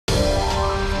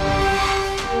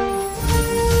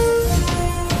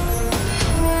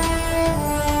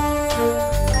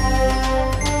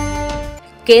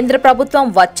కేంద్ర ప్రభుత్వం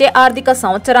వచ్చే ఆర్థిక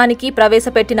సంవత్సరానికి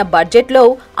ప్రవేశపెట్టిన బడ్జెట్లో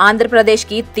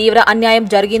ఆంధ్రప్రదేశ్కి తీవ్ర అన్యాయం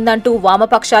జరిగిందంటూ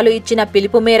వామపక్షాలు ఇచ్చిన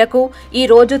పిలుపు మేరకు ఈ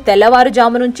రోజు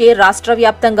తెల్లవారుజాము నుంచే రాష్ట్ర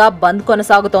వ్యాప్తంగా బంద్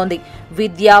కొనసాగుతోంది.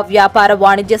 విద్య, వ్యాపార,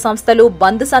 వాణిజ్య సంస్థలు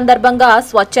బంద్ సందర్భంగా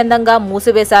స్వచ్ఛందంగా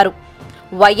మూసివేశారు.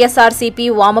 వైఎస్ఆర్సీపీ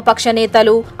వామపక్ష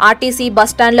నేతలు ఆర్టీసీ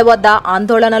బస్టాండ్ల వద్ద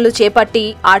ఆందోళనలు చేపట్టి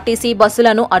ఆర్టీసీ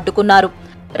బస్సులను అడ్డుకున్నారు.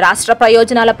 రాష్ట్ర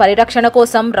ప్రయోజనాల పరిరక్షణ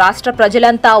కోసం రాష్ట్ర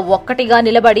ప్రజలంతా ఒక్కటిగా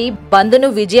నిలబడి బంద్ను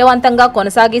విజయవంతంగా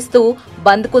కొనసాగిస్తూ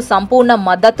బంద్కు సంపూర్ణ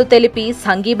మద్దతు తెలిపి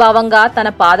సంఘీభావంగా తన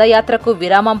పాదయాత్రకు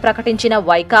విరామం ప్రకటించిన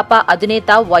వైకాపా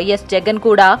అధినేత వైఎస్ జగన్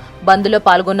కూడా బంద్లో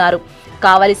పాల్గొన్నారు.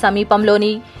 కావలి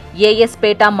సమీపంలోని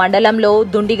ఏఎస్పేట మండలంలో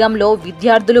దుండిగంలో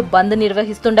విద్యార్థులు బంద్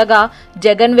నిర్వహిస్తుండగా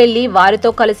జగన్ వెళ్లి వారితో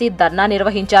కలిసి ధర్నా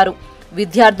నిర్వహించారు.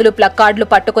 విద్యార్థులు ప్లకార్డులు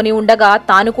పట్టుకుని ఉండగా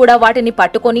తాను కూడా వాటిని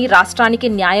పట్టుకుని రాష్ట్రానికి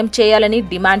న్యాయం చేయాలని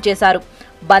డిమాండ్ చేశారు.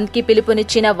 బంద్కి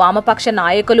పిలుపునిచ్చిన వామపక్ష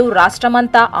నాయకులు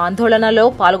రాష్ట్రమంతా ఆందోళనలో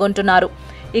పాల్గొంటున్నారు.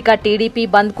 ఇక టీడీపీ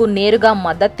బంద్కు నేరుగా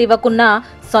మద్దతివ్వకున్నా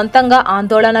సొంతంగా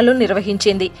ఆందోళనలు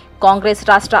నిర్వహించింది. కాంగ్రెస్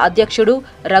రాష్ట్ర అధ్యక్షుడు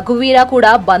రఘువీర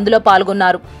కూడా బంద్లో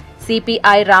పాల్గొన్నారు.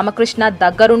 సిపిఐ రామకృష్ణ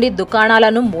దగ్గరుండి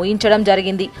దుకాణాలను మూయించడం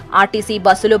జరిగింది. ఆర్టీసీ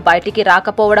బస్సులు బయటికి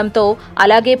రాకపోవడంతో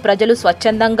అలాగే ప్రజలు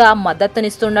స్వచ్ఛందంగా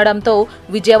మద్దతునిస్తుండటంతో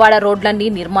విజయవాడ రోడ్లన్నీ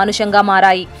నిర్మానుషంగా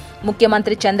మారాయి.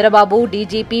 ముఖ్యమంత్రి చంద్రబాబు,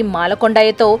 డీజీపీ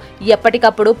మాలకొండయ్యతో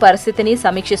ఎప్పటికప్పుడు పరిస్థితిని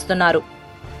సమీక్షిస్తున్నారు.